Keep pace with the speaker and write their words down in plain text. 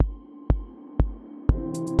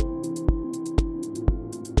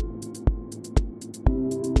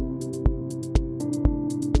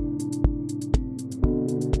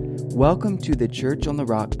Welcome to the Church on the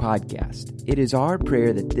Rock podcast. It is our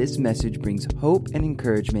prayer that this message brings hope and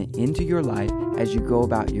encouragement into your life as you go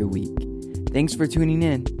about your week. Thanks for tuning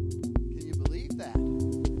in. Can you believe that?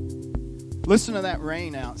 Listen to that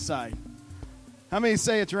rain outside. How many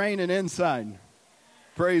say it's raining inside?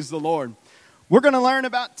 Praise the Lord. We're going to learn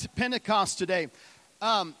about Pentecost today.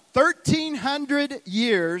 1,300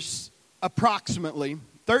 years, approximately,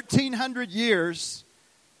 1,300 years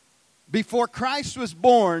before Christ was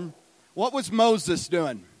born, what was Moses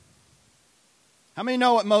doing? How many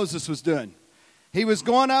know what Moses was doing? He was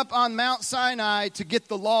going up on Mount Sinai to get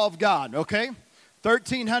the law of God, okay?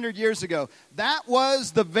 1,300 years ago. That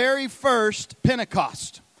was the very first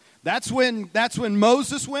Pentecost. That's when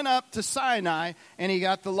Moses went up to Sinai and he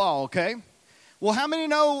got the law, okay? Well, how many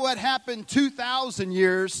know what happened 2,000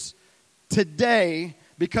 years today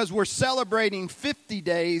because we're celebrating 50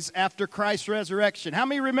 days after Christ's resurrection? How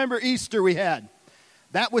many remember Easter we had?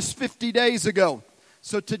 That was 50 days ago.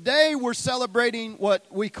 So today we're celebrating what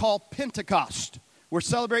we call Pentecost. We're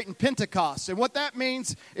celebrating Pentecost. And what that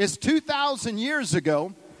means is 2,000 years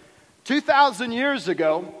ago,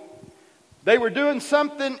 they were doing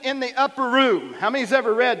something in the upper room. How many's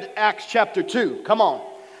ever read Acts chapter 2? Come on.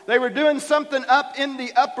 They were doing something up in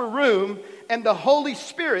the upper room, and the Holy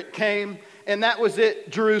Spirit came, and that was it,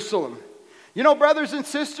 Jerusalem. You know, brothers and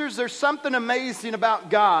sisters, there's something amazing about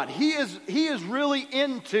God. He is really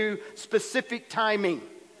into specific timing.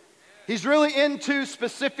 He's really into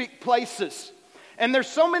specific places. And there's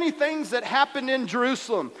so many things that happened in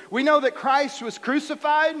Jerusalem. We know that Christ was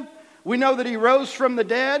crucified. We know that he rose from the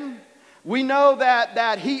dead. We know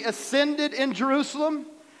that he ascended in Jerusalem.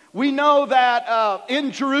 We know that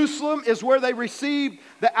in Jerusalem is where they received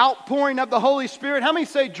the outpouring of the Holy Spirit. How many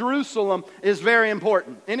say Jerusalem is very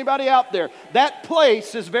important? Anybody out there? That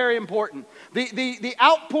place is very important. The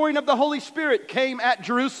outpouring of the Holy Spirit came at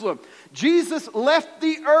Jerusalem. Jesus left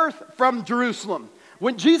the earth from Jerusalem.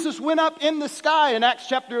 When Jesus went up in the sky in Acts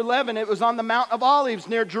chapter 11, it was on the Mount of Olives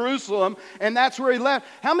near Jerusalem, and that's where he left.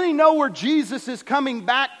 How many know where Jesus is coming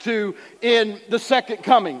back to in the second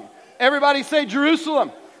coming? Everybody say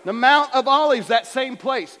Jerusalem. The Mount of Olives, that same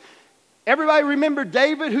place. Everybody remember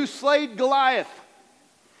David who slayed Goliath?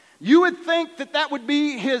 You would think that would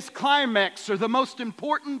be his climax or the most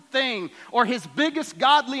important thing or his biggest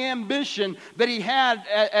godly ambition that he had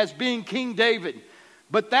as being King David.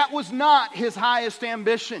 But that was not his highest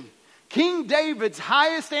ambition. King David's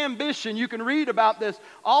highest ambition, you can read about this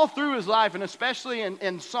all through his life, and especially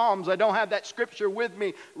in Psalms. I don't have that scripture with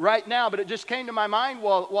me right now, but it just came to my mind a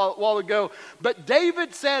while ago. But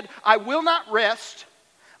David said, I will not rest,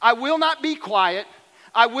 I will not be quiet,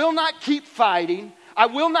 I will not keep fighting, I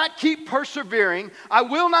will not keep persevering, I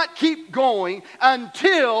will not keep going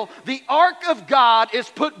until the ark of God is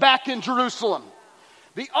put back in Jerusalem.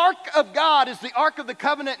 The ark of God is the ark of the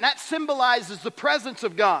covenant, and that symbolizes the presence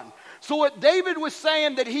of God. So what David was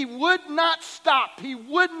saying, that he would not stop, he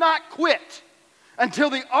would not quit until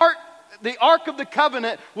the ark of the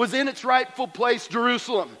covenant was in its rightful place,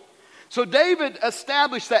 Jerusalem. So David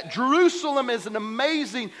established that Jerusalem is an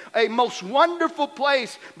amazing, a most wonderful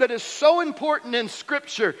place that is so important in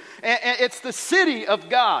Scripture. And it's the city of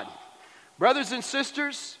God. Brothers and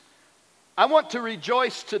sisters, I want to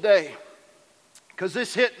rejoice today because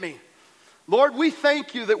this hit me. Lord, we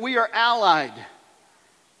thank you that we are allied.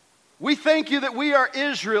 We thank you that we are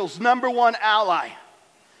Israel's number one ally.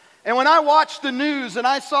 And when I watched the news and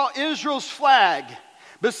I saw Israel's flag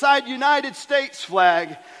beside United States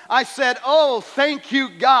flag, I said, oh, thank you,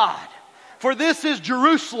 God. For this is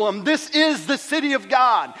Jerusalem. This is the city of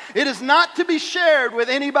God. It is not to be shared with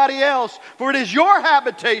anybody else, for it is your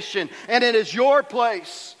habitation and it is your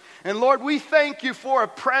place. And Lord, we thank you for a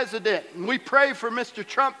president. And we pray for Mr.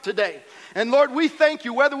 Trump today. And Lord, we thank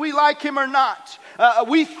you, whether we like him or not.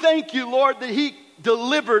 We thank you, Lord, that he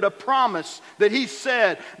delivered a promise that he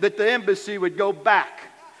said that the embassy would go back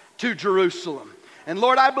to Jerusalem. And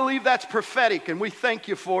Lord, I believe that's prophetic, and we thank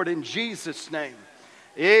you for it in Jesus' name.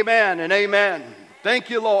 Amen and amen.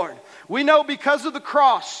 Thank you, Lord. We know because of the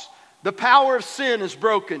cross, the power of sin is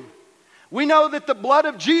broken. We know that the blood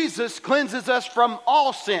of Jesus cleanses us from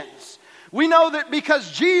all sins. We know that because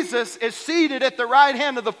Jesus is seated at the right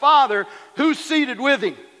hand of the Father, who's seated with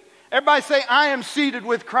him? Everybody say, I am seated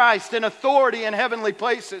with Christ in authority in heavenly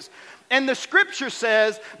places. And the scripture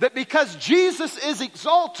says that because Jesus is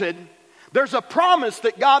exalted, there's a promise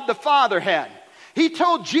that God the Father had. He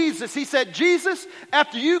told Jesus, he said, Jesus,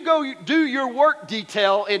 after you go do your work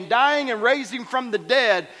detail in dying and raising from the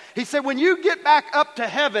dead, he said, when you get back up to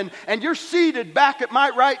heaven and you're seated back at my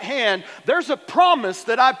right hand, there's a promise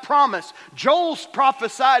that I promised. Joel's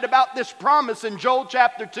prophesied about this promise in Joel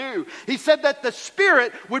chapter 2. He said that the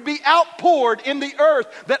Spirit would be outpoured in the earth,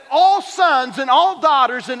 that all sons and all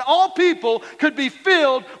daughters and all people could be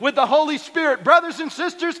filled with the Holy Spirit. Brothers and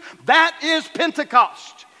sisters, that is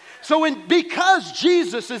Pentecost. So because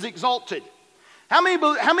Jesus is exalted, how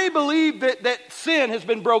many believe that sin has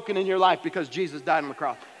been broken in your life because Jesus died on the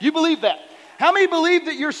cross? You believe that? How many believe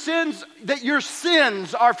that your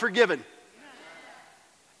sins are forgiven?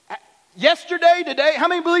 Yesterday, today, how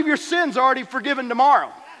many believe your sins are already forgiven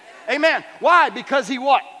tomorrow? Amen. Why? Because he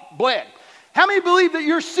what? Bled. How many believe that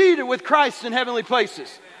you're seated with Christ in heavenly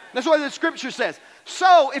places? That's what the scripture says.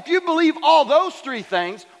 So if you believe all those three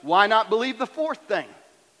things, why not believe the fourth thing?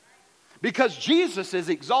 Because Jesus is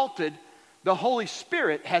exalted, the Holy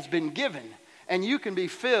Spirit has been given, and you can be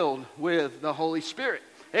filled with the Holy Spirit.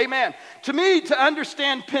 Amen. To me, to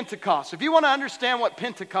understand Pentecost, if you want to understand what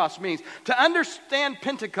Pentecost means, to understand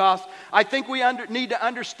Pentecost, I think we need to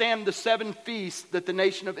understand the 7 feasts that the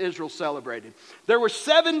nation of Israel celebrated. There were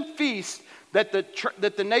 7 feasts that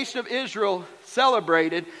the nation of Israel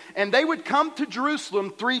celebrated, and they would come to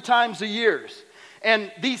Jerusalem 3 times a year.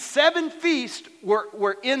 And these 7 feasts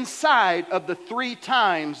were inside of the 3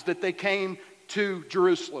 times that they came to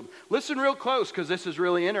Jerusalem. Listen real close because this is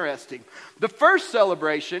really interesting. The first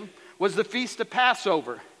celebration was the Feast of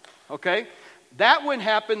Passover. Okay? That one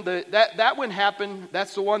happened,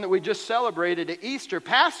 that's the one that we just celebrated at Easter.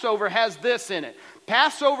 Passover has this in it.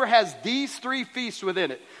 Passover has these 3 feasts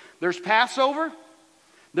within it. There's Passover,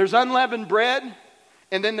 there's unleavened bread,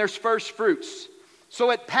 and then there's first fruits. So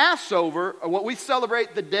at Passover, what we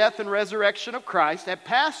celebrate the death and resurrection of Christ, at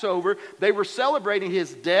Passover, they were celebrating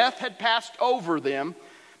his death had passed over them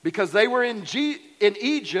because they were in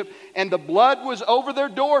Egypt and the blood was over their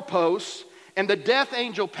doorposts and the death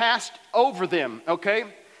angel passed over them, okay?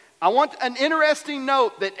 I want an interesting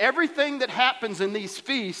note that everything that happens in these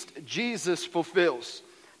feasts, Jesus fulfills.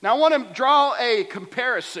 Now I want to draw a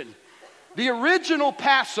comparison. The original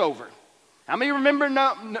Passover. How many remember,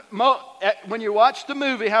 when you watch the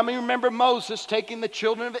movie, how many remember Moses taking the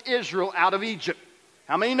children of Israel out of Egypt?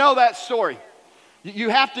 How many know that story? You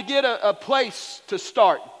have to get a place to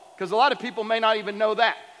start, because a lot of people may not even know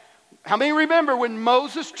that. How many remember when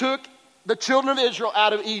Moses took the children of Israel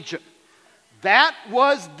out of Egypt? That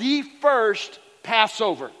was the first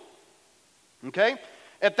Passover. Okay?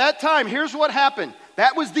 At that time, here's what happened.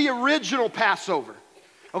 That was the original Passover.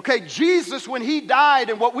 Okay, Jesus, when he died,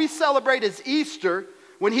 and what we celebrate as Easter,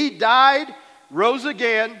 when he died, rose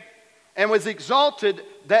again, and was exalted,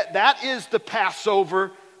 that is the Passover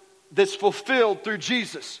that's fulfilled through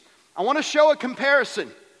Jesus. I want to show a comparison.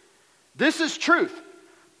 This is truth.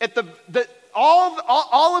 All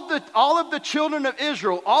of the children of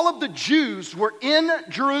Israel, all of the Jews were in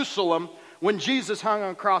Jerusalem when Jesus hung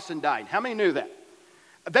on a cross and died. How many knew that?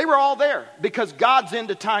 They were all there because God's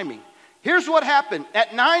into timing. Here's what happened.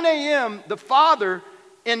 At 9 a.m., the Father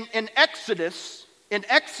in Exodus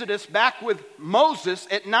back with Moses,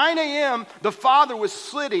 at 9 a.m., the Father was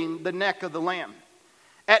slitting the neck of the lamb.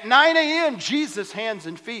 At 9 a.m., Jesus' hands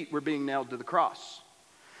and feet were being nailed to the cross.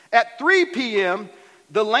 At 3 p.m.,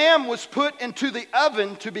 the lamb was put into the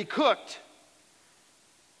oven to be cooked.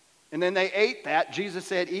 And then they ate that. Jesus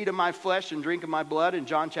said, "Eat of my flesh and drink of my blood," in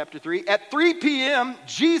John chapter 3. At 3 p.m.,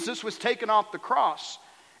 Jesus was taken off the cross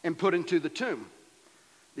and put into the tomb.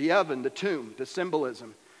 The oven, the tomb, the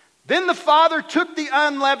symbolism. Then the Father took the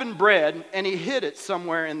unleavened bread and he hid it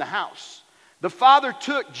somewhere in the house. The Father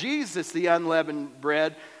took Jesus, the unleavened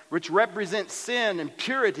bread, which represents sin and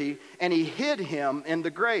purity, and he hid him in the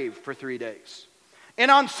grave for 3 days. And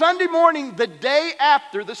on Sunday morning, the day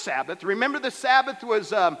after the Sabbath, remember the Sabbath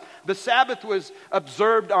was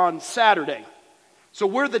observed on Saturday. So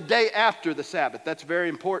we're the day after the Sabbath. That's very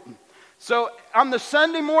important. So on the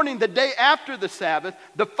Sunday morning, the day after the Sabbath,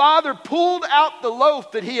 the Father pulled out the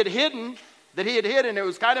loaf that he had hidden. It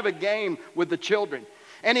was kind of a game with the children.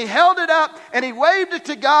 And he held it up and he waved it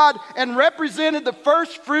to God and represented the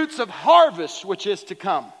first fruits of harvest which is to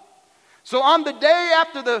come. So on the day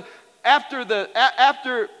after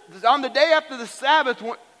the Sabbath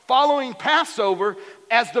following Passover,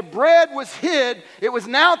 as the bread was hid, it was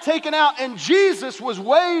now taken out, and Jesus was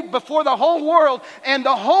weighed before the whole world, and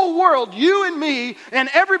the whole world, you and me, and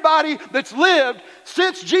everybody that's lived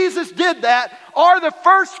since Jesus did that, are the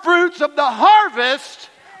first fruits of the harvest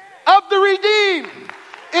of the redeemed.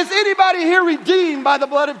 Is anybody here redeemed by the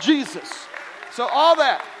blood of Jesus? So all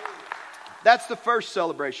that. That's the first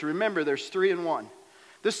celebration. Remember, there's 3 in 1.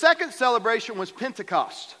 The second celebration was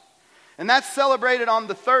Pentecost. And that's celebrated on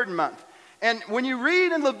the 3rd month. And when you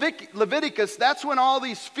read in Leviticus, that's when all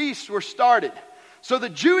these feasts were started. So the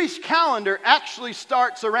Jewish calendar actually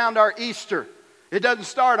starts around our Easter. It doesn't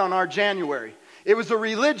start on our January. It was a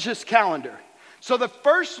religious calendar. So the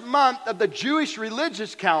first month of the Jewish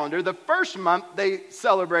religious calendar, the first month they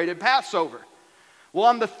celebrated Passover. Well,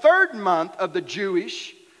 on the 3rd month of the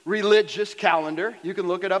Jewish religious calendar, you can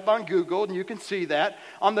look it up on Google and you can see that.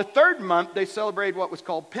 On the 3rd month, they celebrated what was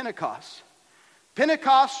called Pentecost.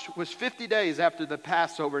 Pentecost was 50 days after the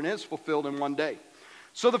Passover and is fulfilled in one day.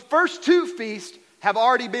 So the first 2 feasts have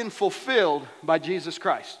already been fulfilled by Jesus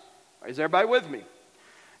Christ. Is everybody with me?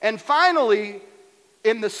 And finally,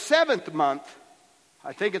 in the 7th month,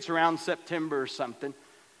 I think it's around September or something,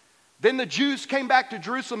 then the Jews came back to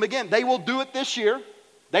Jerusalem again. They will do it this year.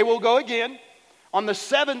 They will go again on the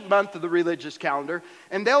 7th month of the religious calendar,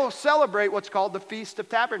 and they'll celebrate what's called the Feast of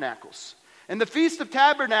Tabernacles. And the Feast of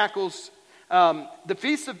Tabernacles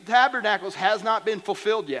has not been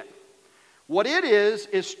fulfilled yet. What it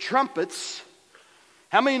is trumpets.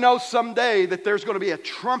 How many know someday that there's going to be a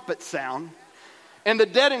trumpet sound? And the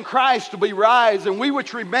dead in Christ will be rise, and we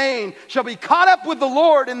which remain shall be caught up with the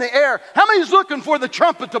Lord in the air. How many is looking for the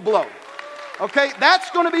trumpet to blow? Okay,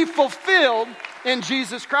 that's going to be fulfilled in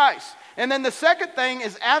Jesus Christ. And then the second thing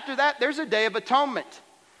is after that, there's a day of atonement.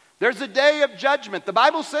 There's a day of judgment. The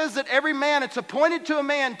Bible says that every man, it's appointed to a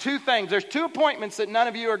man 2 things. There's 2 appointments that none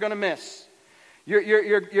of you are going to miss.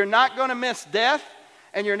 You're not going to miss death,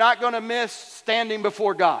 and you're not going to miss standing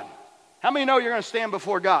before God. How many know you're going to stand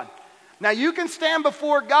before God? Now, you can stand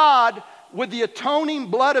before God with the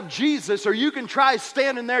atoning blood of Jesus, or you can try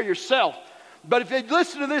standing there yourself. But if you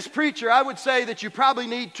listen to this preacher, I would say that you probably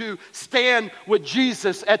need to stand with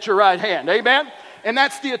Jesus at your right hand. Amen? And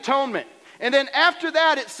that's the atonement. And then after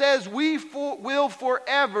that, it says, we will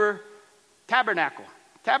forever tabernacle.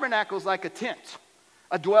 Tabernacle is like a tent,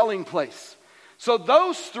 a dwelling place. So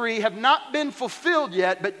those 3 have not been fulfilled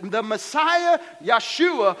yet, but the Messiah,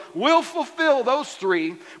 Yeshua, will fulfill those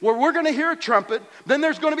 3, where we're going to hear a trumpet, then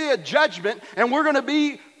there's going to be a judgment, and we're going to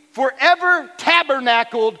be forever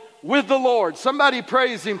tabernacled with the Lord. Somebody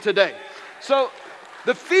praise Him today. So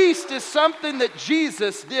the feast is something that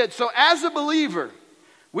Jesus did. So as a believer,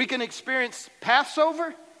 we can experience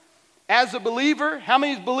Passover. As a believer, how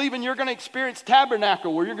many believe you're going to experience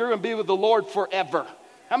tabernacle, where you're going to be with the Lord forever?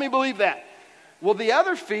 How many believe that? Well, the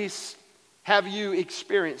other feasts, have you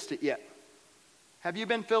experienced it yet? Have you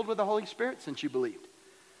been filled with the Holy Spirit since you believed?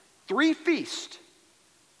 3 feasts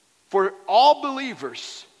for all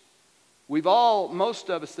believers. Most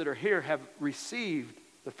of us that are here have received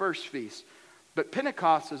the first feast. But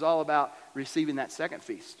Pentecost is all about receiving that second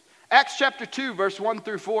feast. Acts chapter 2, verse 1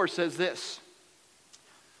 through 4 says this.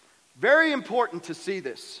 Very important to see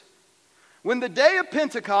this. When the day of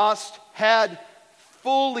Pentecost had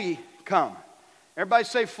fully come. Everybody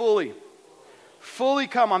say fully. Fully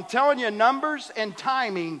come. I'm telling you, numbers and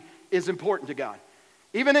timing is important to God.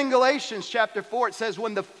 Even in Galatians chapter 4, it says,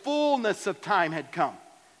 when the fullness of time had come,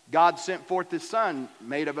 God sent forth His Son,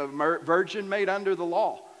 made of a virgin, made under the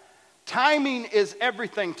law. Timing is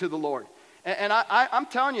everything to the Lord. And I'm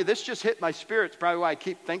telling you, this just hit my spirit. It's probably why I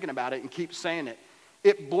keep thinking about it and keep saying it.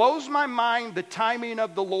 It blows my mind, the timing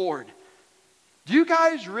of the Lord. Do you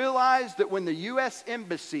guys realize that when the U.S.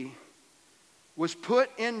 Embassy was put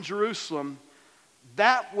in Jerusalem,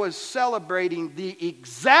 that was celebrating the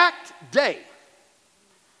exact day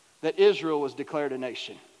that Israel was declared a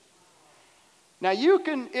nation? Now, you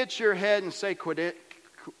can itch your head and say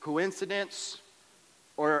coincidence,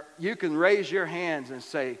 or you can raise your hands and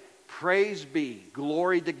say, praise be,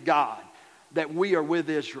 glory to God, that we are with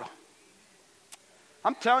Israel.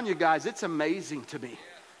 I'm telling you guys, it's amazing to me.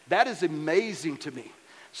 That is amazing to me.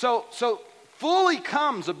 So fully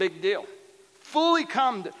come's a big deal. Fully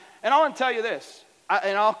come. And I want to tell you this,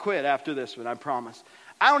 and I'll quit after this one, I promise.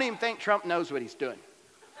 I don't even think Trump knows what he's doing.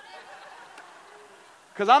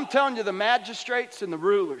 Because I'm telling you, the magistrates and the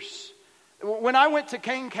rulers. When I went to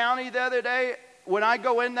Kane County the other day, when I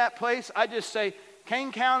go in that place, I just say,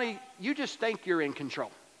 Kane County, you just think you're in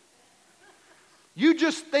control. You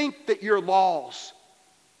just think that your laws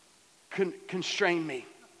constrain me.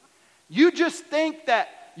 You just think that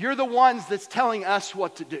you're the ones that's telling us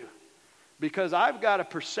what to do. Because I've got a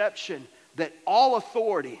perception that all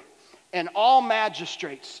authority and all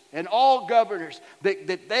magistrates and all governors,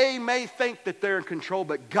 that they may think that they're in control,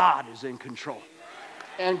 but God is in control.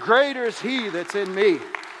 And greater is He that's in me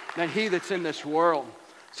than he that's in this world.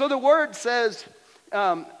 So the Word says,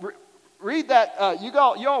 read that. You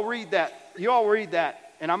all read that. You all read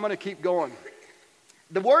that and I'm going to keep going.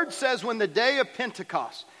 The word says when the day of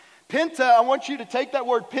Pentecost. Penta, I want you to take that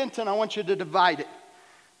word penta and I want you to divide it.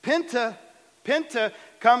 Penta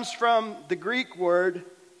comes from the Greek word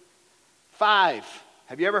 5.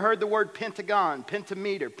 Have you ever heard the word pentagon,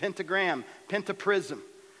 pentameter, pentagram, pentaprism?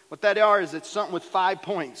 What that is, it's something with 5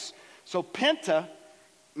 points. So penta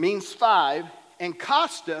means 5, and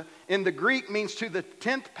costa in the Greek means to the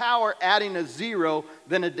 10th power adding a 0,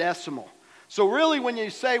 then a decimal. So really when you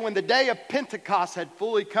say when the day of Pentecost had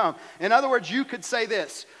fully come, in other words, you could say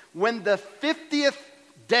this, when the 50th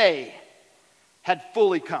day had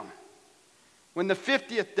fully come. When the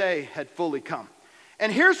 50th day had fully come.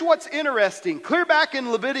 And here's what's interesting. Clear back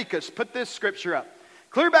in Leviticus, put this scripture up.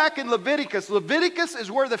 Clear back in Leviticus. Leviticus is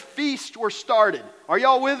where the feasts were started. Are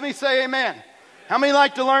y'all with me? Say amen. How many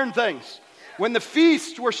like to learn things? When the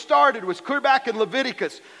feasts were started was clear back in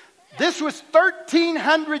Leviticus. This was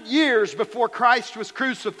 1,300 years before Christ was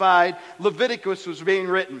crucified. Leviticus was being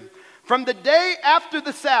written. From the day after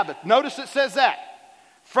the Sabbath. Notice it says that.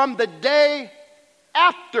 From the day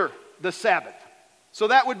after the Sabbath. So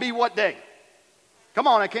that would be what day? Come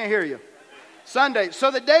on, I can't hear you. Sunday.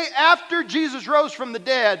 So the day after Jesus rose from the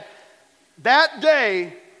dead, that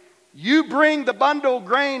day you bring the bundle of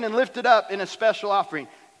grain and lift it up in a special offering.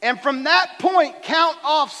 And from that point, count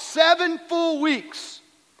off 7 full weeks.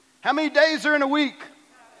 How many days are in a week?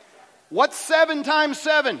 What's 7 times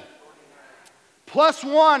 7? Plus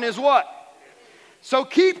 1 is what? So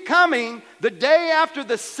keep coming the day after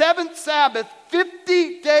the 7th Sabbath,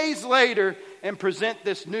 50 days later, and present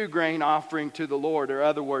this new grain offering to the Lord, or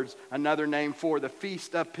other words, another name for the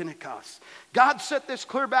Feast of Pentecost. God set this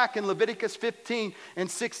clear back in Leviticus 15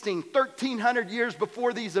 and 16. 1,300 years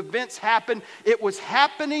before these events happened, it was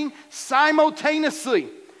happening simultaneously.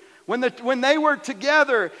 When they were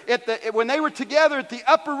together at the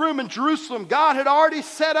upper room in Jerusalem, God had already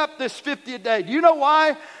set up this 50th day. Do you know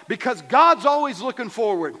why? Because God's always looking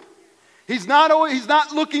forward. He's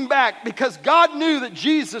not looking back, because God knew that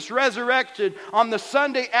Jesus resurrected on the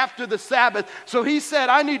Sunday after the Sabbath. So he said,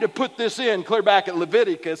 I need to put this in clear back at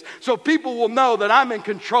Leviticus so people will know that I'm in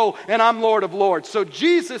control and I'm Lord of Lords. So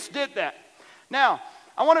Jesus did that. Now,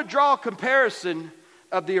 I want to draw a comparison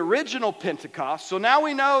of the original Pentecost. So now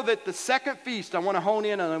we know that the second feast, I want to hone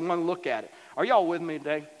in and I want to look at it. Are y'all with me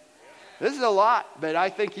today? This is a lot, but I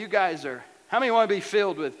think you guys are. How many want to be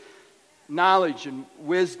filled with knowledge and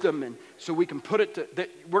wisdom, and so we can put it to, that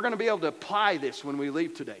we're going to be able to apply this when we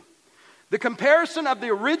leave today. The comparison of the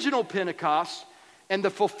original Pentecost and the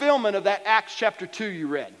fulfillment of that Acts chapter 2 you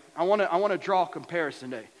read. I want to draw a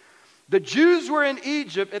comparison today. The Jews were in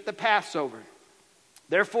Egypt at the Passover.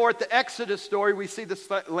 Therefore, at the Exodus story, we see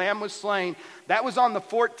the lamb was slain. That was on the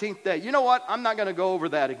 14th day. You know what? I'm not going to go over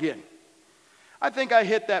that again. I think I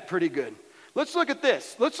hit that pretty good. Let's look at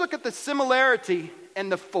this. Let's look at the similarity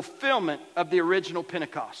and the fulfillment of the original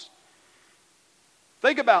Pentecost.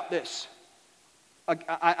 Think about this.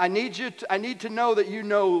 I need to know that you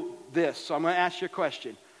know this. So I'm going to ask you a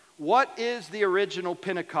question. What is the original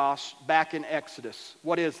Pentecost back in Exodus?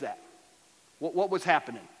 What is that? What was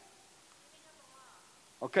happening?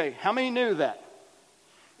 Okay, how many knew that?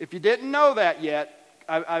 If you didn't know that yet,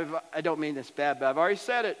 I don't mean this bad, but I've already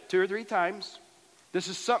said it 2 or 3 times. This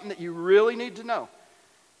is something that you really need to know.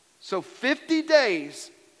 So 50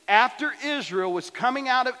 days after Israel was coming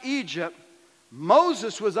out of Egypt,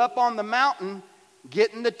 Moses was up on the mountain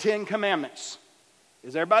getting the 10 commandments.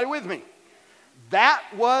 Is everybody with me? That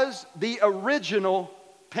was the original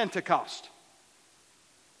Pentecost.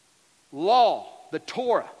 Law, the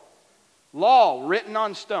Torah. Law written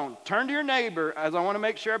on stone. Turn to your neighbor, as I want to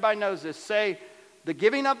make sure everybody knows this. Say, the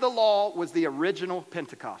giving of the law was the original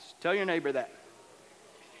Pentecost. Tell your neighbor that.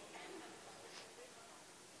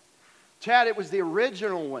 Chad, it was the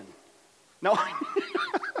original one. No.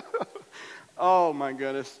 Oh my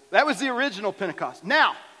goodness. That was the original Pentecost.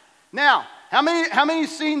 Now, how many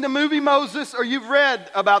seen the movie Moses, or you've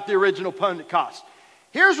read about the original Pentecost?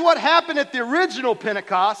 Here's what happened at the original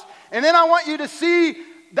Pentecost, and then I want you to see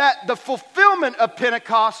that the fulfillment of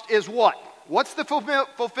Pentecost is what? What's the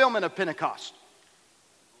fulfillment of Pentecost?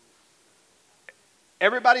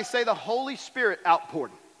 Everybody say the Holy Spirit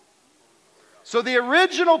outpoured. So the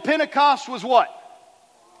original Pentecost was what?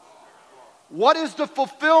 What is the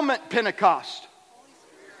fulfillment Pentecost?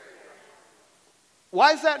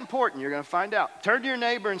 Why is that important? You're going to find out. Turn to your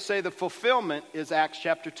neighbor and say the fulfillment is Acts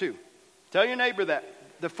chapter 2. Tell your neighbor that.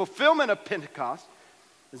 The fulfillment of Pentecost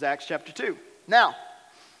is Acts chapter 2. Now,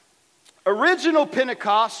 original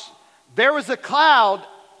Pentecost, there was a cloud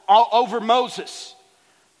all over Moses.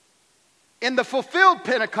 In the fulfilled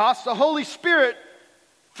Pentecost, the Holy Spirit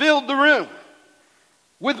filled the room.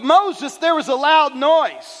 With Moses, there was a loud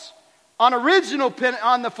noise. On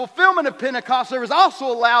the fulfillment of Pentecost, there was also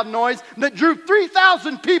a loud noise that drew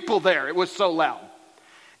 3,000 people there. It was so loud.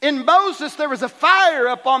 In Moses, there was a fire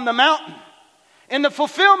up on the mountain. In the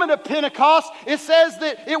fulfillment of Pentecost, it says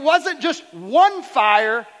that it wasn't just one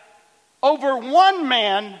fire over one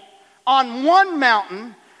man on one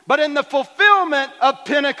mountain, but in the fulfillment of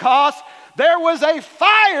Pentecost, there was a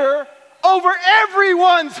fire over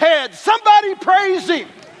everyone's head. Somebody praise him.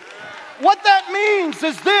 What that means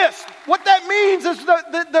is this. What that means is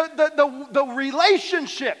the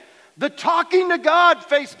relationship, the talking to God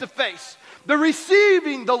face to face, the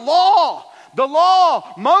receiving, the law. The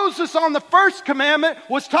law, Moses on the first commandment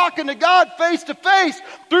was talking to God face to face.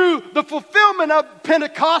 Through the fulfillment of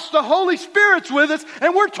Pentecost, the Holy Spirit's with us,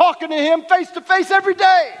 and we're talking to Him face to face every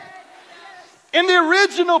day. In the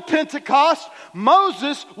original Pentecost,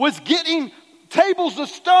 Moses was getting tables of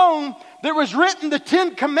stone that was written the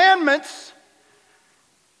 10 Commandments.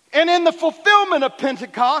 And in the fulfillment of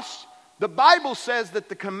Pentecost, the Bible says that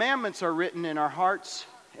the commandments are written in our hearts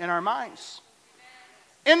and our minds.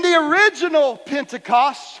 In the original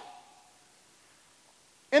Pentecost,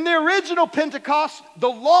 the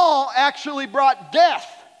law actually brought death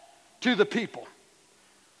to the people.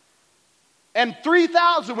 And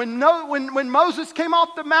 3,000, when Moses came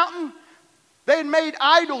off the mountain, they had made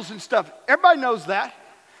idols and stuff. Everybody knows that.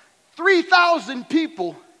 3,000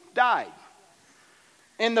 people died.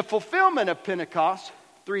 In the fulfillment of Pentecost,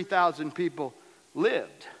 3,000 people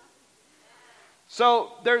lived.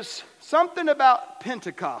 So there's something about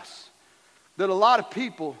Pentecost that a lot of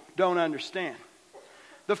people don't understand.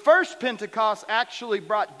 The first Pentecost actually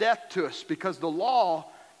brought death to us because the law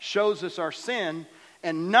shows us our sin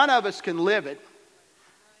and none of us can live it.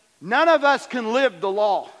 None of us can live the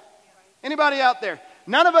law. Anybody out there?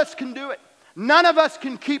 None of us can do it. None of us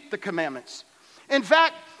can keep the commandments. In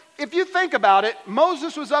fact, if you think about it,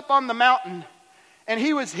 Moses was up on the mountain and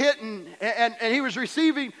he was hitting and he was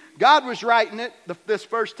receiving. God was writing it this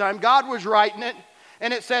first time. God was writing it.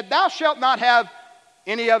 And it said, "Thou shalt not have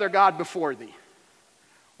any other God before thee."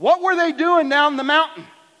 What were they doing down the mountain?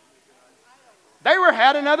 They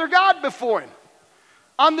had another God before him.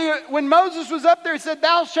 When Moses was up there, he said,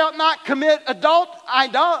 "Thou shalt not commit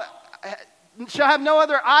shall have no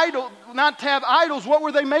other idol, not to have idols." What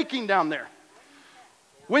were they making down there?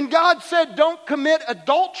 When God said, "Don't commit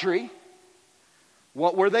adultery,"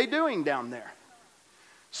 what were they doing down there?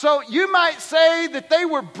 So you might say that they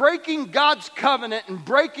were breaking God's covenant and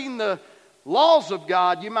breaking the laws of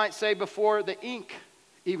God, you might say, before the ink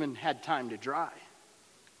even had time to dry.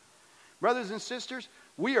 Brothers and sisters,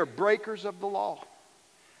 we are breakers of the law.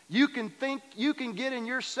 You can get in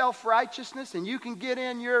your self-righteousness and you can get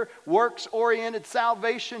in your works-oriented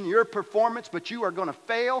salvation, your performance, but you are going to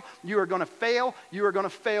fail. You are going to fail. You are going to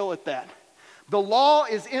fail at that. The law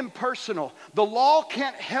is impersonal. The law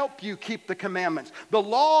can't help you keep the commandments. The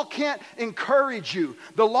law can't encourage you.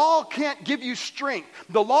 The law can't give you strength.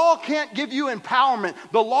 The law can't give you empowerment.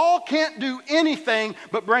 The law can't do anything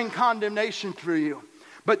but bring condemnation through you.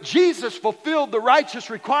 But Jesus fulfilled the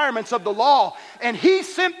righteous requirements of the law, and He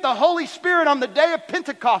sent the Holy Spirit on the day of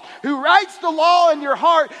Pentecost, who writes the law in your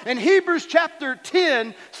heart. And Hebrews chapter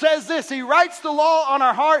 10 says this. He writes the law on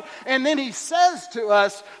our heart, and then He says to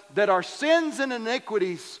us that our sins and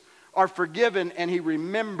iniquities are forgiven, and He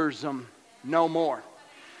remembers them no more.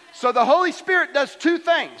 So the Holy Spirit does two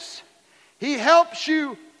things. He helps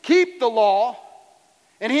you keep the law,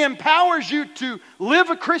 and He empowers you to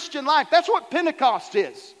live a Christian life. That's what Pentecost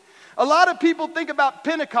is. A lot of people think about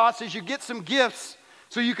Pentecost as you get some gifts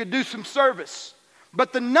so you could do some service.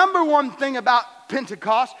 But the number one thing about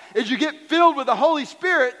Pentecost is you get filled with the Holy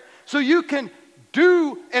Spirit so you can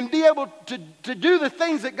do and be able to do the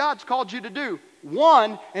things that God's called you to do.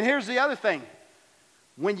 One, and here's the other thing.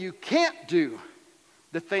 When you can't do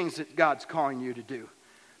the things that God's calling you to do,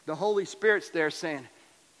 the Holy Spirit's there saying,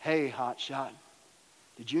 "Hey, hotshot,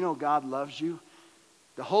 did you know God loves you?"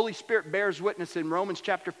 The Holy Spirit bears witness in Romans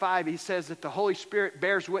chapter 5. He says that the Holy Spirit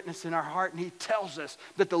bears witness in our heart, and He tells us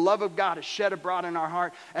that the love of God is shed abroad in our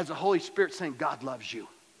heart as the Holy Spirit saying, "God loves you."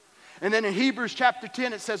 And then in Hebrews chapter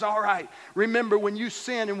 10, it says, all right, remember when you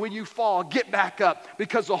sin and when you fall, get back up,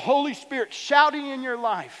 because the Holy Spirit shouting in your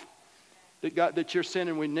life that you're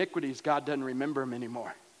sinning with iniquities, God doesn't remember them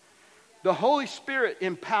anymore. The Holy Spirit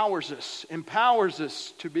empowers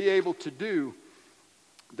us to be able to do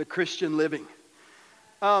the Christian living.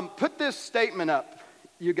 Put this statement up,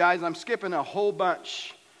 you guys. I'm skipping a whole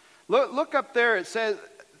bunch. Look up there. It says,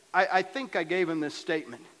 I think I gave him this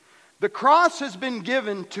statement. The cross has been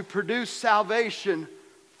given to produce salvation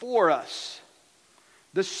for us.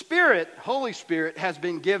 The Spirit, Holy Spirit, has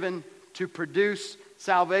been given to produce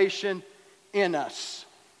salvation in us.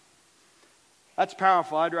 That's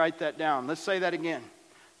powerful. I'd write that down. Let's say that again.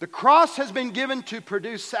 The cross has been given to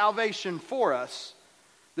produce salvation for us.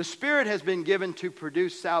 The Spirit has been given to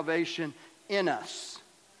produce salvation in us.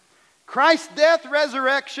 Christ's death,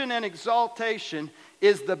 resurrection, and exaltation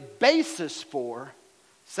is the basis for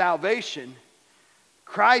salvation.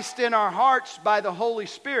 Christ in our hearts by the Holy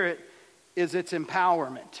Spirit is its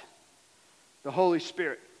empowerment. The Holy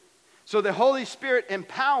Spirit. So the Holy Spirit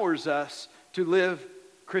empowers us to live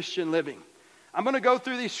Christian living. I'm going to go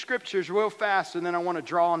through these scriptures real fast, and then I want to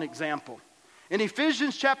draw an example. In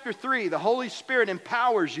Ephesians chapter 3, the Holy Spirit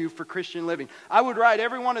empowers you for Christian living. I would write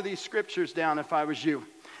every one of these scriptures down if I was you.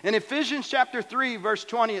 In Ephesians chapter 3, verse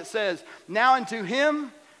 20, it says, "Now unto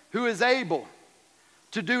him who is able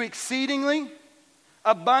to do exceedingly,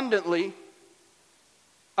 abundantly,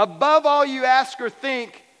 above all you ask or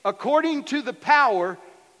think, according to the power,"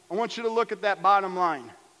 I want you to look at that bottom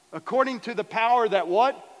line. According to the power that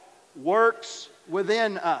what? Works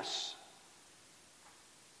within us.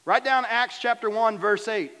 Write down Acts chapter 1, verse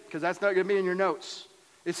 8, because that's not going to be in your notes.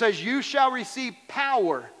 It says, "You shall receive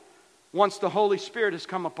power once the Holy Spirit has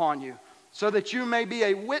come upon you, so that you may be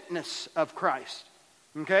a witness of Christ."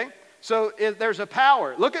 Okay? So there's a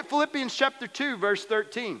power. Look at Philippians chapter 2, verse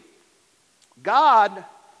 13. God,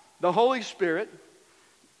 the Holy Spirit,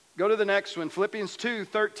 go to the next one, Philippians 2,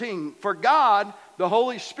 13. "For God, the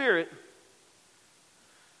Holy Spirit,"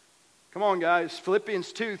 come on guys,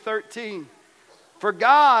 Philippians 2, 13. "For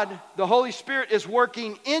God, the Holy Spirit, is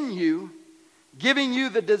working in you, giving you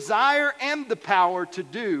the desire and the power to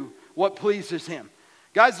do what pleases Him."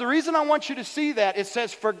 Guys, the reason I want you to see that, it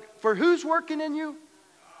says, for who's working in you?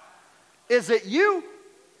 Is it you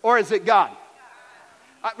or is it God?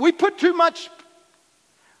 We put too much,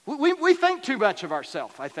 we think too much of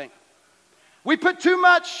ourselves, I think. We put too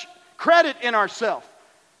much credit in ourselves.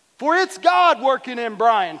 For it's God working in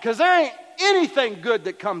Brian, because there ain't anything good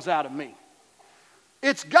that comes out of me.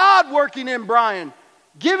 It's God working in Brian,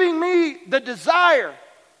 giving me the desire.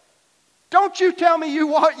 Don't you tell me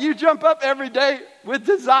you jump up every day with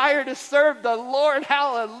desire to serve the Lord.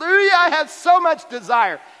 Hallelujah, I have so much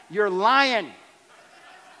desire. You're lying.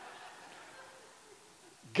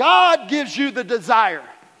 God gives you the desire.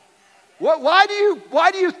 Why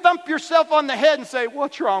do you thump yourself on the head and say,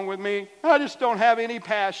 "What's wrong with me? I just don't have any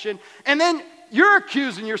passion." And then you're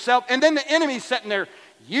accusing yourself, and then the enemy's sitting there.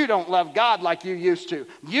 "You don't love God like you used to.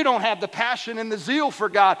 You don't have the passion and the zeal for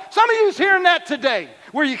God." Some of you's hearing that today,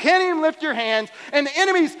 where you can't even lift your hands. And the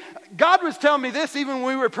enemy's, God was telling me this even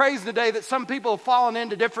when we were praising today, that some people have fallen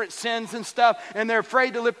into different sins and stuff, and they're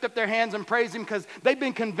afraid to lift up their hands and praise Him because they've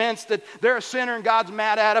been convinced that they're a sinner and God's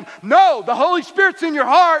mad at them. No, the Holy Spirit's in your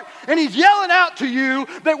heart, and He's yelling out to you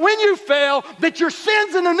that when you fail, that your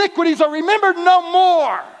sins and iniquities are remembered no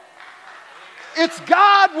more. It's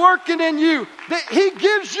God working in you. That He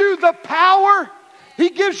gives you the power. He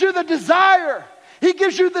gives you the desire. He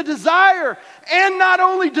gives you the desire. And not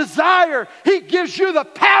only desire, He gives you the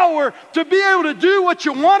power to be able to do what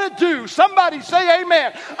you want to do. Somebody say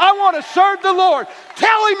amen. I want to serve the Lord.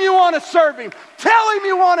 Tell Him you want to serve Him. Tell Him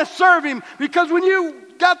you want to serve Him. Because when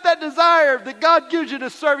you got that desire that God gives you to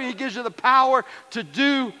serve Him, He gives you the power to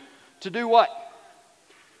do what?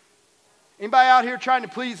 Anybody out here trying to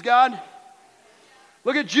please God?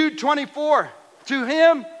 Look at Jude 24. "To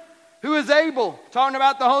Him who is able," talking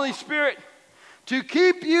about the Holy Spirit, "to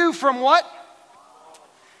keep you from" what?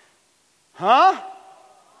 Huh?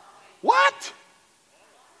 What?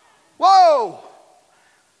 Whoa.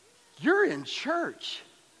 You're in church.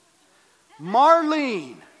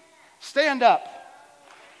 Marlene, stand up.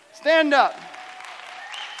 Stand up.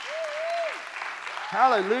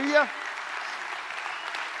 Hallelujah.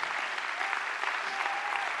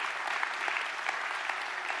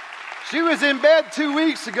 She was in bed 2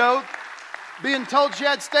 weeks ago being told she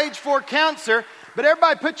had stage 4 cancer, but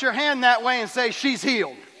everybody put your hand that way and say, "She's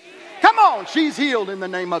healed." Come on, she's healed in the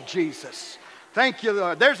name of Jesus. Thank you,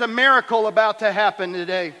 Lord. There's a miracle about to happen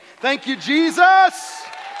today. Thank you, Jesus.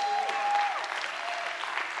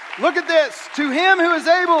 Look at this. "To Him who is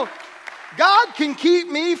able," God can keep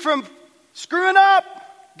me from screwing up.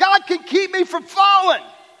 God can keep me from falling.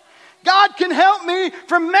 God can help me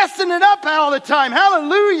from messing it up all the time.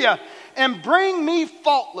 Hallelujah. "And bring me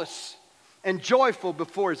faultless and joyful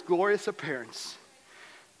before His glorious appearance."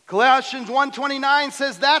 Colossians 1:29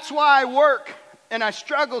 says, "That's why I work and I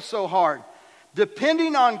struggle so hard,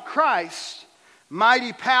 depending on Christ's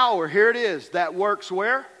mighty power." Here it is. That works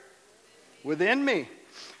where? Within me.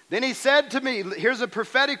 "Then He said to me," here's a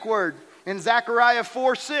prophetic word in Zechariah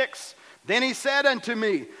 4:6, Then he said unto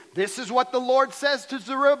me, this is what the Lord says to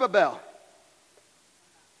Zerubbabel.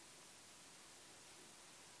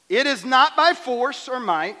 It is not by force or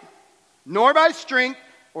might, nor by strength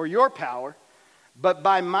or your power, but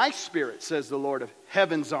by my Spirit, says the Lord of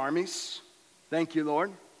heaven's armies. Thank you,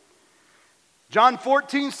 Lord. John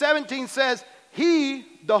 14:17 says, He,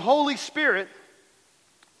 the Holy Spirit,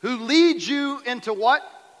 who leads you into what?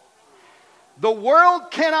 The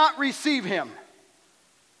world cannot receive him.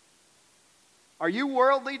 Are you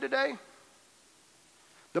worldly today?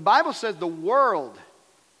 The Bible says the world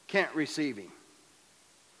can't receive him,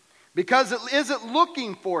 because it isn't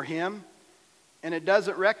looking for him and it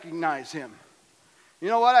doesn't recognize him. You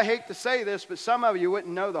know what? I hate to say this, but some of you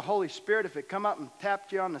wouldn't know the Holy Spirit if it come up and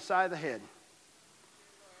tapped you on the side of the head.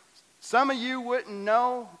 Some of you wouldn't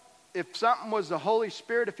know if something was the Holy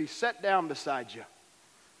Spirit if he sat down beside you.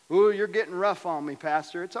 Ooh, you're getting rough on me,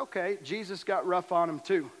 Pastor. It's okay. Jesus got rough on him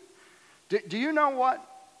too. Do you know what?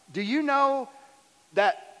 Do you know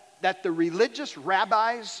that the religious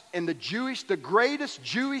rabbis and the greatest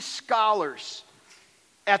Jewish scholars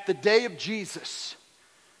at the day of Jesus,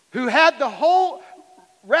 who had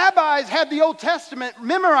rabbis had the Old Testament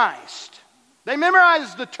memorized. They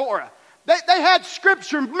memorized the Torah. They had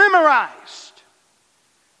Scripture memorized.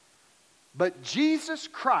 But Jesus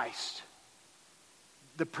Christ,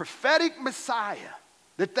 the prophetic Messiah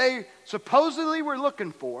that they supposedly were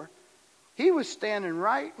looking for, he was standing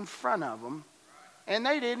right in front of them, and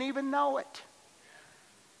they didn't even know it.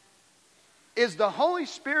 Is the Holy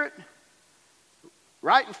Spirit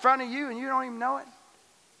right in front of you and you don't even know it?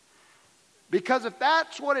 Because if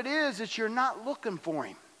that's what it is, it's you're not looking for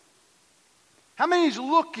him. How many is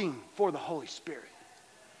looking for the Holy Spirit?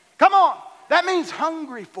 Come on. That means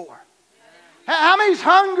hungry for. How many is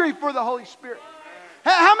hungry for the Holy Spirit?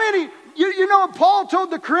 How many, you know what Paul told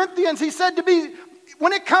the Corinthians? He said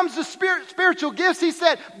when it comes to spiritual gifts, he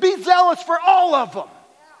said, be zealous for all of them.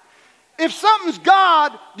 If something's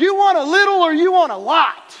God, do you want a little or you want a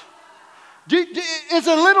lot? Is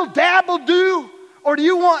a little dab will do, or do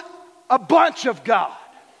you want a bunch of God?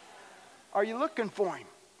 Are you looking for him?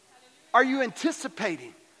 Are you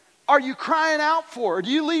anticipating? Are you crying out for? Or do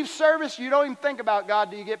you leave service, you don't even think about God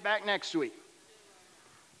till you get back next week?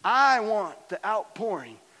 I want the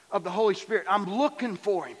outpouring of the Holy Spirit. I'm looking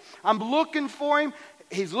for him. I'm looking for him.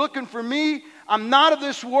 He's looking for me. I'm not of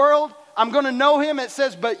this world. I'm going to know him. It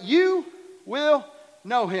says, but you will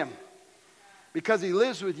know him, because he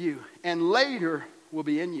lives with you and later will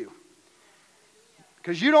be in you.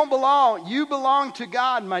 Because you don't belong. You belong to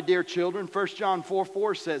God, my dear children. 1 John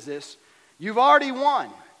 4:4 says this. You've already won.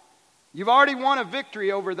 You've already won a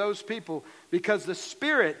victory over those people, because the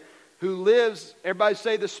Spirit who lives, everybody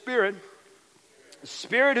say the Spirit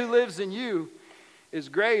who lives in you is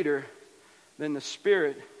greater than the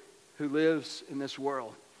spirit who lives in this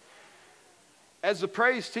world. As the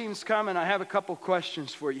praise team's coming, I have a couple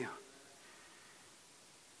questions for you.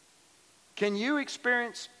 Can you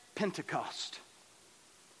experience Pentecost?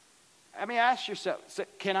 I mean, ask yourself,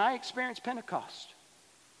 can I experience Pentecost?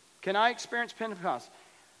 Can I experience Pentecost?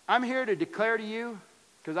 I'm here to declare to you,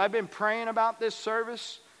 because I've been praying about this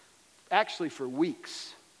service actually for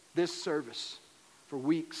weeks. This service for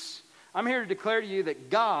weeks. I'm here to declare to you that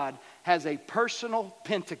God has a personal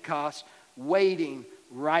Pentecost waiting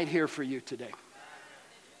right here for you today.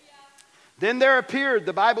 Then there appeared,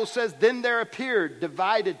 the Bible says, then there appeared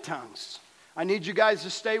divided tongues. I need you guys to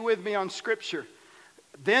stay with me on Scripture.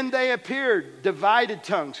 Then they appeared divided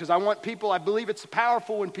tongues, because I believe it's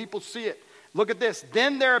powerful when people see it. Look at this.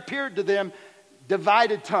 Then there appeared to them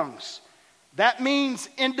divided tongues. That means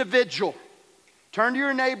individual. Turn to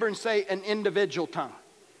your neighbor and say an individual tongue.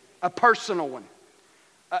 A personal one.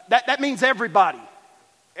 That means everybody.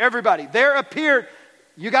 Everybody. There appeared,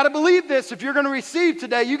 you got to believe this. If you're going to receive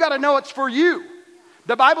today, you got to know it's for you.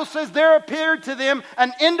 The Bible says there appeared to them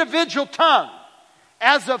an individual tongue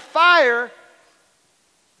as of fire,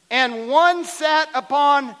 and one sat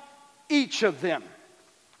upon each of them.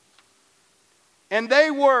 And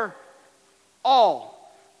they were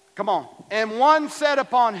all, come on, and one sat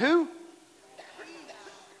upon who?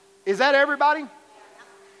 Is that everybody?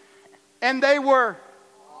 And they were.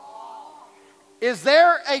 Is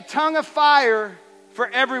there a tongue of fire for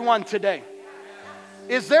everyone today?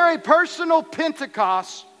 Is there a personal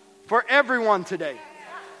Pentecost for everyone today?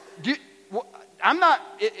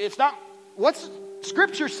 It's not, what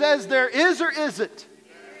Scripture says there is or isn't?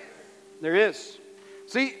 There is.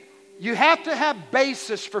 See, you have to have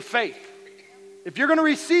basis for faith. If you're going to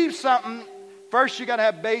receive something, first you got to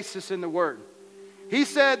have basis in the Word. He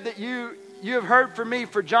said that you have heard from me,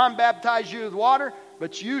 for John baptized you with water,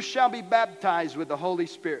 but you shall be baptized with the Holy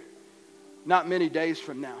Spirit. not many days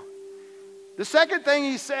from now. The second thing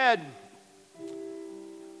he said,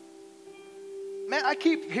 man, I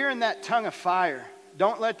keep hearing that tongue of fire.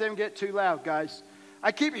 Don't let them get too loud, guys.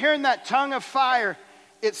 I keep hearing that tongue of fire.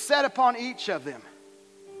 It's set upon each of them.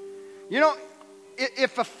 You know,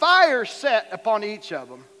 if a fire set upon each of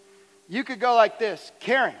them, you could go like this.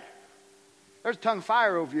 Karen, there's a tongue of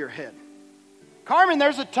fire over your head. Carmen,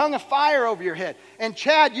 there's a tongue of fire over your head. And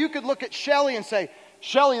Chad, you could look at Shelly and say,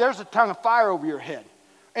 Shelly, there's a tongue of fire over your head.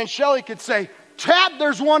 And Shelly could say, Chad,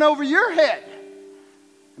 there's one over your head.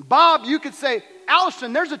 And Bob, you could say,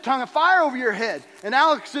 Allison, there's a tongue of fire over your head. And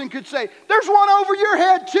Allison could say, there's one over your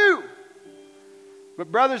head too.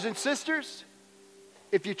 But brothers and sisters,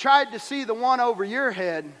 if you tried to see the one over your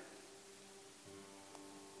head,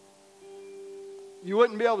 you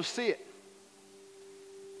wouldn't be able to see it.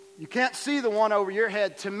 You can't see the one over your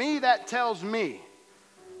head. To me, that tells me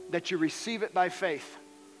that you receive it by faith.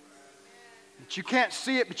 That you can't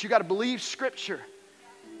see it, but you got to believe Scripture.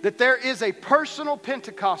 That there is a personal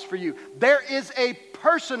Pentecost for you. There is a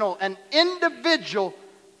personal, an individual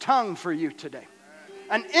tongue for you today.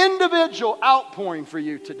 An individual outpouring for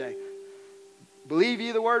you today. Believe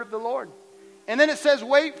ye the word of the Lord. And then it says,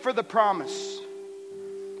 wait for the promise.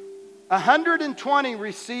 120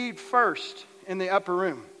 received first in the upper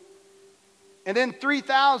room. And then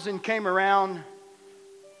 3,000 came around.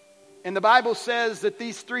 And the Bible says that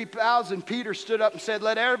these 3,000, Peter stood up and said,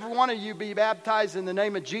 let every one of you be baptized in the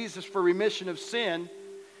name of Jesus for remission of sin.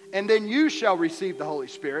 And then you shall receive the Holy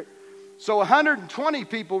Spirit. So 120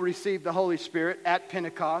 people received the Holy Spirit at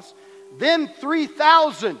Pentecost. Then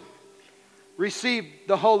 3,000 received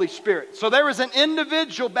the Holy Spirit. So there was an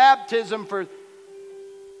individual baptism for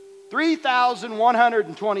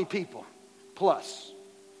 3,120 people plus.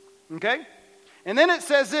 Okay? And then it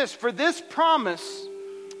says this, for this promise,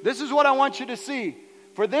 this is what I want you to see.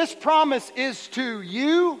 For this promise is to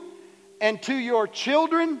you and to your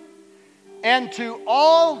children and to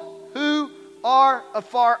all who are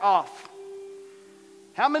afar off.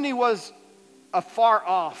 How many was afar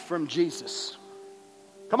off from Jesus?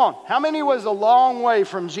 Come on. How many was a long way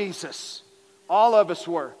from Jesus? All of us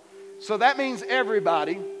were. So that means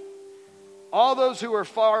everybody. All those who are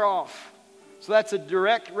far off. So that's a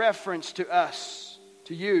direct reference to us,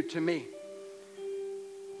 to you, to me.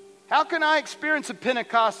 How can I experience a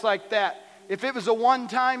Pentecost like that if it was a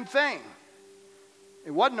one-time thing?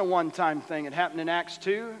 It wasn't a one-time thing. It happened in Acts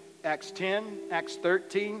 2, Acts 10, Acts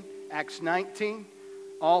 13, Acts 19,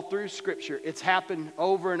 all through Scripture. It's happened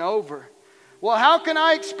over and over. Well, how can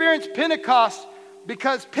I experience Pentecost?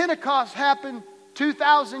 Because Pentecost happened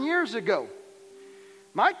 2,000 years ago.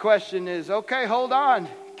 My question is, okay, hold on.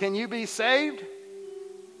 Can you be saved?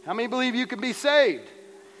 How many believe you can be saved?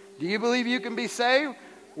 Do you believe you can be saved?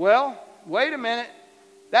 Well, wait a minute.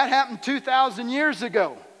 That happened 2,000 years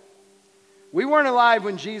ago. We weren't alive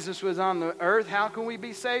when Jesus was on the earth. How can we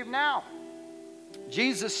be saved now?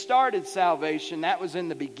 Jesus started salvation. That was in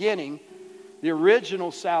the beginning. The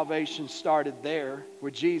original salvation started there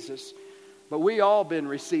with Jesus. But we all been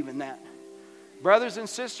receiving that. Brothers and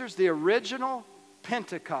sisters, the original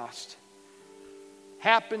Pentecost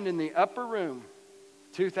happened in the upper room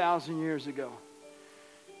 2,000 years ago.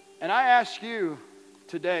 And I ask you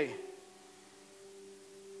today,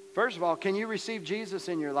 first of all, can you receive Jesus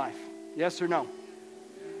in your life? Yes or no?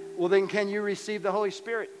 Well, then can you receive the Holy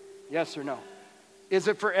Spirit? Yes or no? Is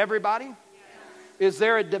it for everybody? Is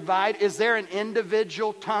there a divide? Is there an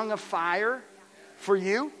individual tongue of fire for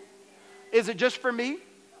you? Is it just for me?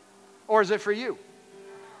 Or is it for you?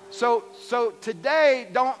 So today,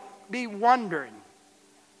 don't be wondering.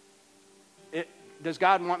 Does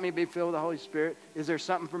God want me to be filled with the Holy Spirit? Is there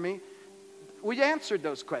something for me? We answered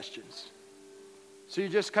those questions. So you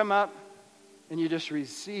just come up and you just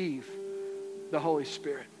receive the Holy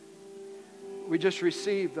Spirit. We just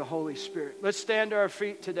receive the Holy Spirit. Let's stand to our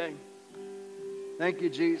feet today. Thank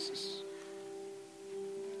you, Jesus.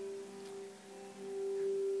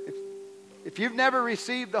 If you've never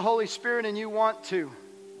received the Holy Spirit and you want to,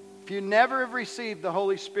 if you never have received the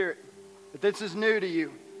Holy Spirit, if this is new to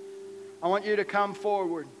you, I want you to come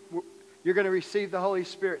forward. You're going to receive the Holy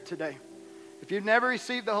Spirit today. If you've never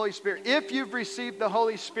received the Holy Spirit, if you've received the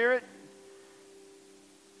Holy Spirit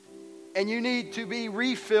and you need to be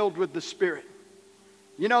refilled with the Spirit.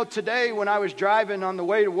 You know, today when I was driving on the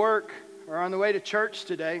way to work or on the way to church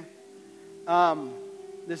today,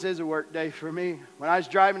 this is a work day for me. When I was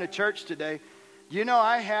driving to church today, you know,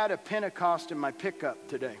 I had a Pentecost in my pickup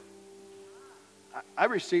today. I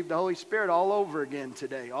received the Holy Spirit all over again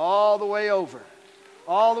today. All the way over.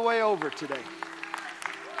 All the way over today.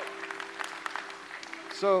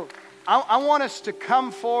 So I want us to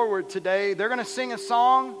come forward today. They're going to sing a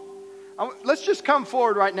song. Let's just come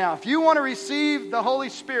forward right now. If you want to receive the Holy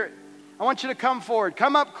Spirit, I want you to come forward.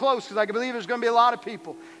 Come up close, because I believe there's going to be a lot of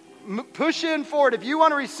people. Push in forward. If you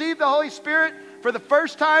want to receive the Holy Spirit for the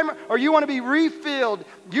first time, or you want to be refilled,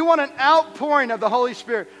 you want an outpouring of the Holy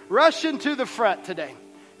Spirit, rush into the front today.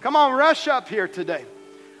 Come on, rush up here today.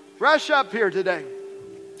 Rush up here today.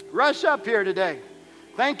 Rush up here today.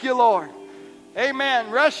 Thank you, Lord.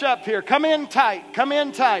 Amen. Rush up here. Come in tight. Come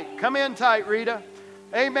in tight. Come in tight, Rita.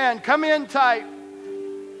 Amen. Come in tight.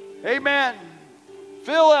 Amen.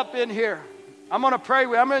 Fill up in here. I'm going to pray.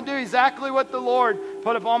 I'm going to do exactly what the Lord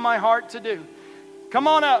put upon my heart to do. Come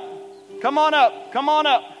on up. Come on up. Come on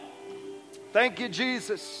up. Thank you,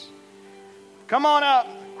 Jesus. Come on up.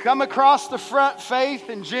 Come across the front, Faith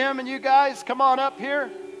and Jim and you guys. Come on up here.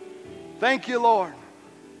 Thank you, Lord.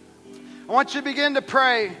 I want you to begin to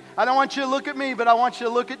pray. I don't want you to look at me, but I want you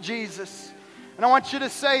to look at Jesus. And I want you to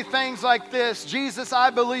say things like this. Jesus,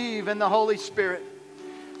 I believe in the Holy Spirit.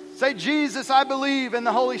 Say, Jesus, I believe in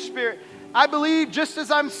the Holy Spirit. I believe just as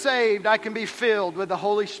I'm saved, I can be filled with the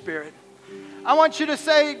Holy Spirit. I want you to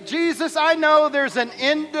say, Jesus, I know there's an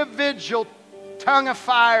individual tongue of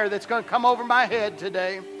fire that's going to come over my head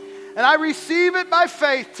today. And I receive it by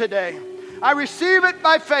faith today. I receive it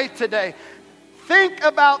by faith today. Think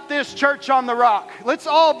about this, Church on the Rock. Let's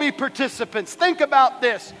all be participants. Think about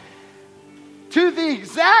this. To the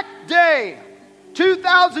exact day,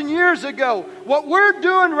 2,000 years ago, what we're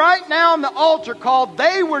doing right now in the altar call,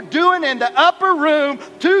 they were doing in the upper room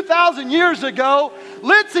 2,000 years ago.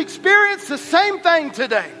 Let's experience the same thing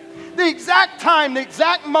today. The exact time, the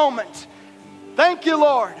exact moment. Thank you,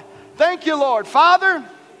 Lord. Thank you, Lord. Father,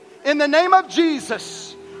 in the name of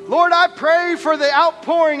Jesus, Lord, I pray for the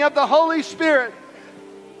outpouring of the Holy Spirit.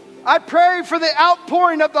 I pray for the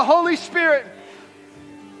outpouring of the Holy Spirit.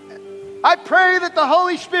 I pray that the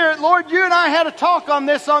Holy Spirit, Lord, you and I had a talk on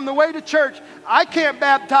this on the way to church. I can't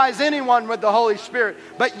baptize anyone with the Holy Spirit,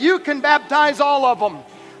 but you can baptize all of them.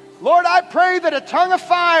 Lord, I pray that a tongue of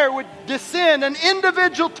fire would descend, an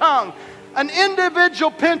individual tongue, an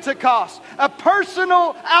individual Pentecost, a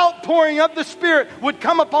personal outpouring of the Spirit would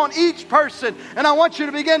come upon each person. And I want you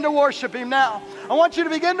to begin to worship Him now. I want you to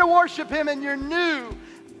begin to worship Him in your new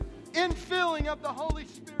infilling of the Holy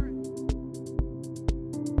Spirit.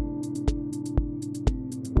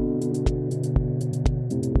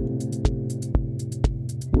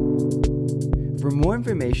 For more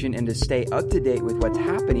information and to stay up to date with what's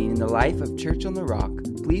happening in the life of Church on the Rock,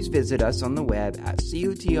 please visit us on the web at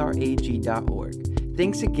cotrag.org.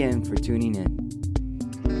 Thanks again for tuning in.